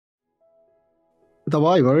The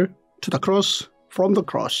Bible to the cross, from the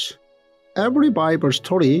cross. Every Bible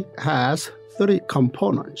story has three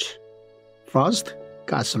components. First,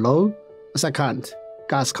 God's law. Second,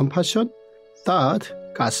 God's compassion. Third,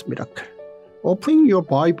 God's miracle. Opening your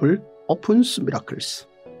Bible opens miracles.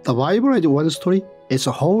 The Bible as one story is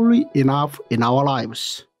wholly enough in our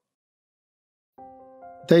lives.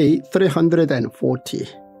 Day 340.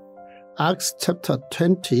 Acts chapter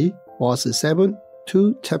 20, verse 7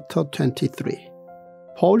 to chapter 23.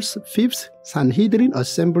 Paul's fifth Sanhedrin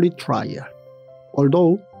Assembly trial.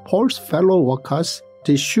 Although Paul's fellow workers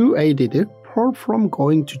dissuaded Paul from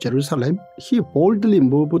going to Jerusalem, he boldly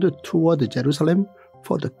moved toward Jerusalem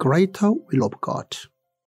for the greater will of God.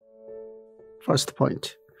 First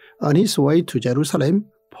point. On his way to Jerusalem,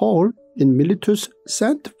 Paul in Miletus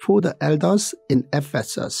sent for the elders in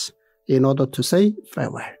Ephesus in order to say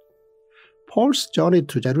farewell. Paul's journey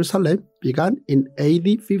to Jerusalem began in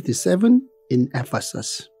AD 57 in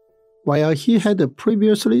Ephesus, where he had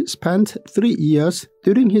previously spent 3 years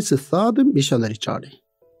during his third missionary journey.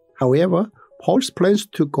 However, Paul's plans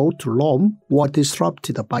to go to Rome were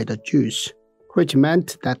disrupted by the Jews, which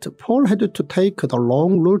meant that Paul had to take the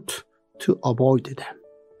long route to avoid them.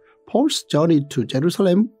 Paul's journey to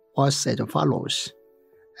Jerusalem was as follows: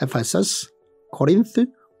 Ephesus, Corinth,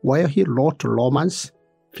 where he wrote Romans,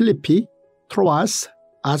 Philippi, Troas,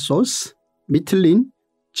 Assos, Mytilene,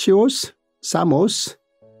 Chios, Samos,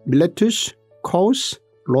 Miletus, Kos,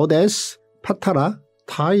 Rhodes, Patara,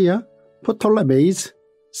 Tyre, Ptolemais,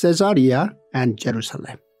 Caesarea, and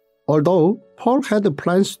Jerusalem. Although Paul had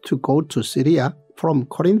plans to go to Syria from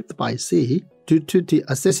Corinth by sea due to the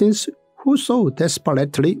assassins who so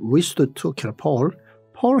desperately wished to kill Paul,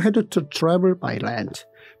 Paul had to travel by land,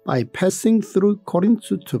 by passing through Corinth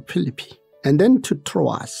to Philippi, and then to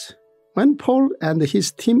Troas. When Paul and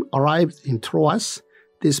his team arrived in Troas,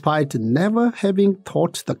 despite never having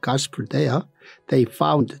taught the gospel there, they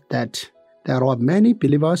found that there were many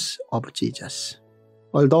believers of Jesus.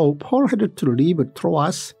 Although Paul had to leave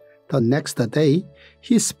Troas the next day,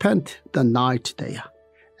 he spent the night there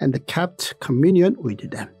and kept communion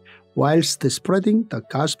with them, whilst spreading the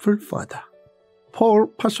gospel further. Paul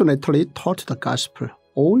passionately taught the gospel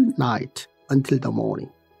all night until the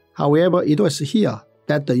morning. However, it was here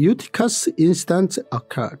that the Eutychus incident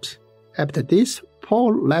occurred. After this,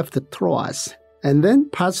 Paul left Troas and then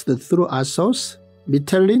passed through Assos,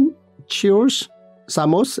 Mytilene, Chios,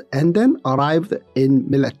 Samos, and then arrived in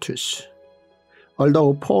Miletus.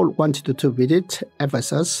 Although Paul wanted to visit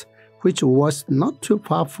Ephesus, which was not too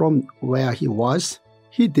far from where he was,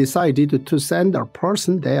 he decided to send a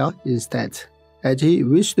person there instead, as he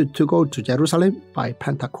wished to go to Jerusalem by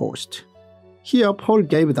Pentecost. Here Paul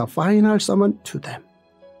gave the final sermon to them.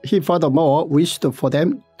 He furthermore wished for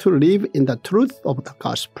them to live in the truth of the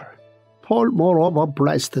gospel. Paul moreover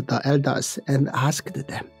blessed the elders and asked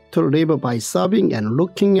them to live by serving and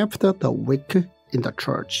looking after the weak in the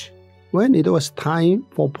church. When it was time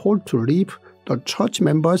for Paul to leave, the church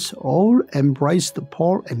members all embraced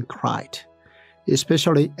Paul and cried,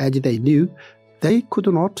 especially as they knew they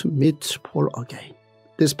could not meet Paul again.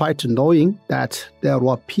 Despite knowing that there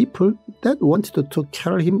were people that wanted to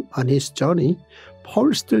carry him on his journey,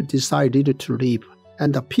 Paul still decided to leave,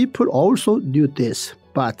 and the people also knew this,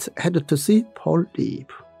 but had to see Paul leave.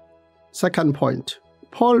 Second point,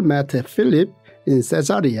 Paul met Philip in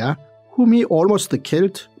Caesarea, whom he almost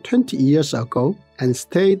killed 20 years ago, and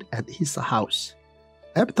stayed at his house.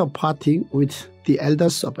 After parting with the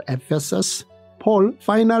elders of Ephesus, Paul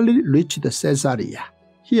finally reached Caesarea.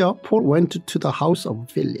 Here, Paul went to the house of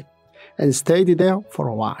Philip and stayed there for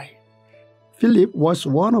a while. Philip was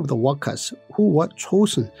one of the workers who were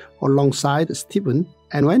chosen alongside Stephen,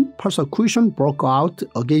 and when persecution broke out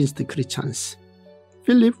against the Christians,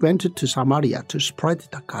 Philip went to Samaria to spread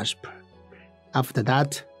the gospel. After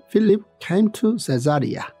that, Philip came to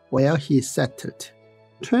Caesarea, where he settled.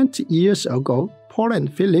 20 years ago, Paul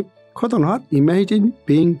and Philip could not imagine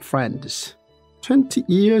being friends. 20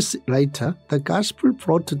 years later, the gospel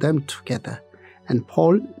brought them together, and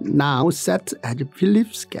Paul now sat as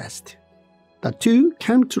Philip's guest. The two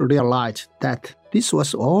came to realize that this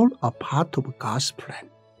was all a part of God's plan.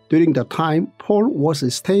 During the time Paul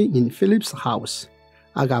was staying in Philip's house,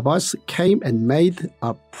 Agabus came and made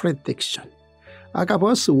a prediction.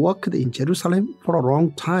 Agabus worked in Jerusalem for a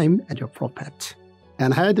long time as a prophet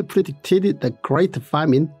and had predicted the great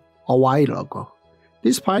famine a while ago.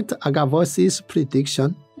 Despite Agabus'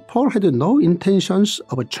 prediction, Paul had no intentions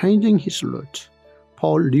of changing his route.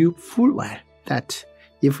 Paul knew full well that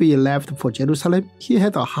if he left for Jerusalem, he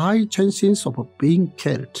had a high chances of being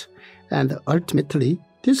killed, and ultimately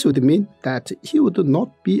this would mean that he would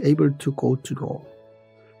not be able to go to Rome.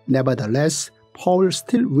 Nevertheless, Paul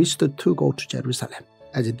still wished to go to Jerusalem,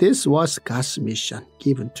 as this was God's mission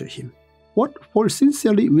given to him. What Paul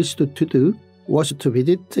sincerely wished to do was to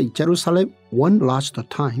visit Jerusalem one last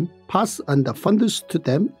time, pass on the funds to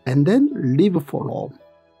them, and then leave for Rome.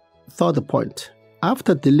 Third point,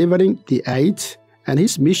 after delivering the aid and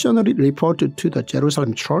his missionary report to the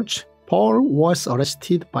Jerusalem church, Paul was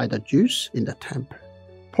arrested by the Jews in the temple.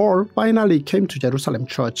 Paul finally came to Jerusalem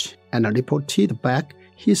church and reported back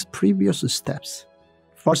his previous steps.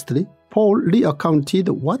 Firstly, Paul recounted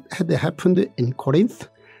what had happened in Corinth,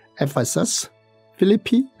 Ephesus,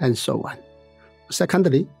 Philippi, and so on.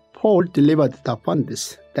 Secondly, Paul delivered the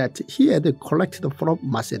funds that he had collected from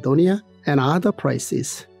Macedonia and other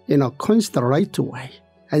places in a considerate way,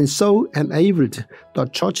 and so enabled the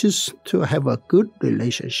churches to have a good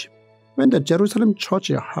relationship. When the Jerusalem church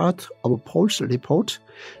heard of Paul's report,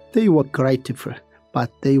 they were grateful,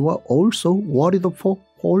 but they were also worried for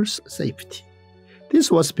Paul's safety.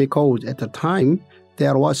 This was because at the time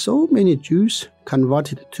there were so many Jews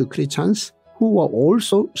converted to Christians who were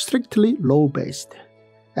also strictly law-based.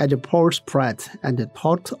 As Paul spread and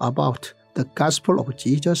taught about the gospel of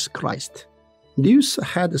Jesus Christ, news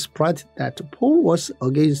had spread that Paul was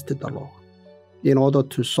against the law. In order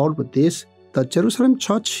to solve this, the Jerusalem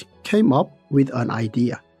church came up with an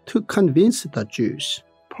idea to convince the Jews.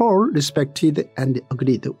 Paul respected and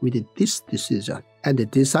agreed with this decision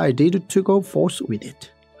and decided to go forth with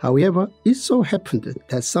it. However, it so happened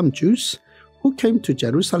that some Jews who came to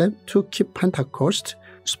Jerusalem to keep Pentecost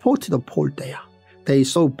spotted Paul there. They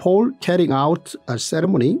saw Paul carrying out a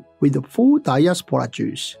ceremony with 4 diaspora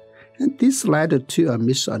Jews, and this led to a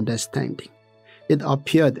misunderstanding. It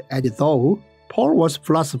appeared as though Paul was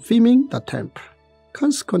blaspheming the temple.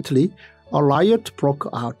 Consequently, a riot broke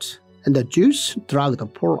out, and the Jews dragged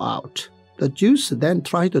Paul out. The Jews then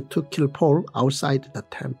tried to kill Paul outside the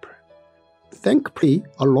temple. Thankfully,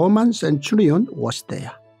 a Roman centurion was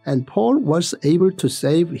there, and Paul was able to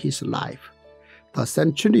save his life. The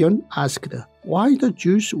centurion asked why the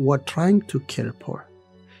Jews were trying to kill Paul.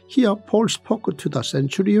 Here, Paul spoke to the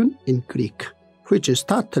centurion in Greek, which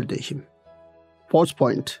startled him. Fourth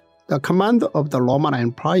point, the commander of the Roman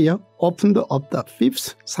Empire opened up the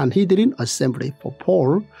 5th Sanhedrin Assembly for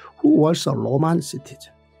Paul, who was a Roman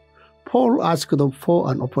citizen. Paul asked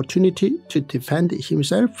for an opportunity to defend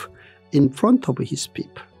himself in front of his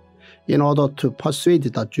people. In order to persuade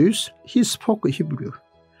the Jews, he spoke Hebrew.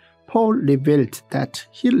 Paul revealed that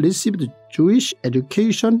he received Jewish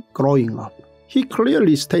education growing up. He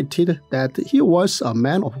clearly stated that he was a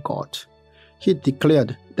man of God. He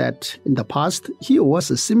declared that in the past he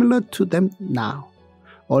was similar to them now.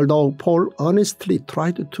 Although Paul earnestly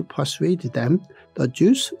tried to persuade them, the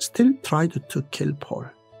Jews still tried to kill Paul.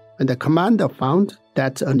 When the commander found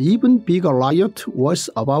that an even bigger riot was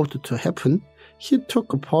about to happen, he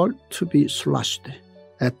took Paul to be slashed.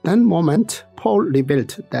 At that moment, Paul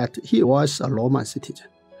revealed that he was a Roman citizen.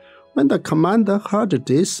 When the commander heard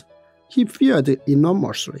this, he feared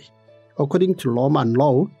enormously. According to Roman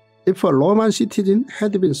law, if a Roman citizen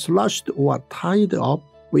had been slashed or tied up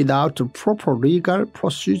without proper legal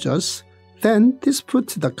procedures, then this put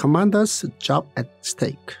the commander's job at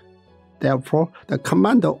stake. Therefore, the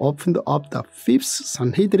commander opened up the 5th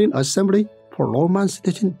Sanhedrin Assembly for Roman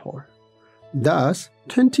citizen Paul. Thus,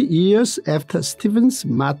 20 years after Stephen's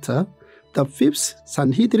matter, the 5th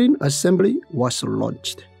Sanhedrin Assembly was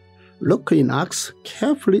launched. Luke in Acts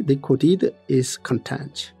carefully recorded its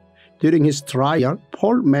content. During his trial,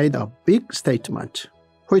 Paul made a big statement,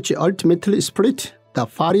 which ultimately split the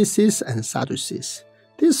Pharisees and Sadducees.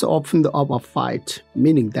 This opened up a fight,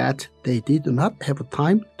 meaning that they did not have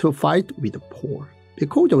time to fight with Paul.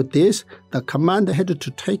 Because of this, the commander had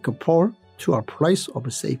to take Paul to a place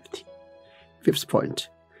of safety. Fifth point.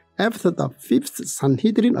 After the 5th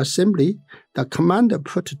Sanhedrin Assembly, the commander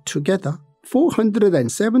put together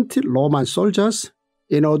 470 Roman soldiers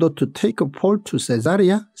in order to take Paul to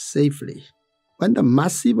Caesarea safely. When the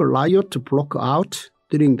massive riot broke out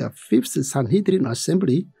during the 5th Sanhedrin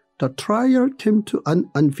Assembly, the trial came to an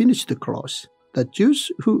unfinished close. The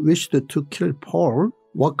Jews who wished to kill Paul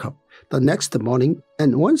woke up the next morning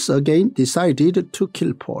and once again decided to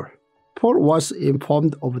kill Paul. Paul was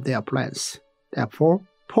informed of their plans. Therefore,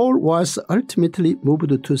 Paul was ultimately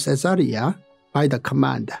moved to Caesarea by the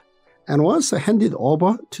commander and was handed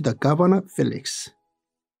over to the governor Felix.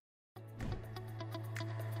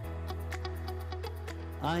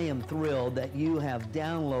 I am thrilled that you have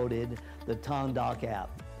downloaded the Tongdok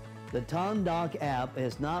app. The Tongdok app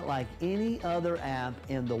is not like any other app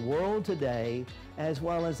in the world today, as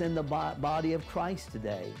well as in the body of Christ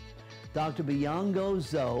today. Dr.Byoungho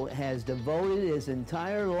Zoh has devoted his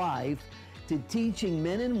entire life to teaching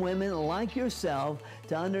men and women like yourself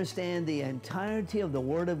to understand the entirety of the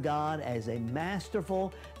Word of God as a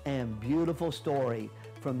masterful and beautiful story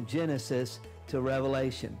from Genesis to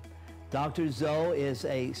Revelation. Dr. Zoh is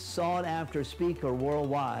a sought-after speaker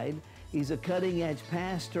worldwide. He's a cutting-edge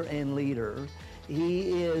pastor and leader.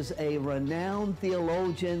 He is a renowned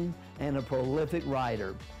theologian and a prolific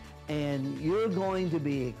writer. And you're going to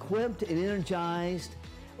be equipped and energized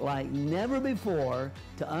like never before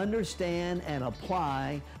to understand and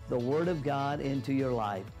apply the Word of God into your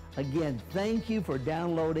life. Again, thank you for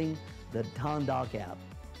downloading the Tongdok app.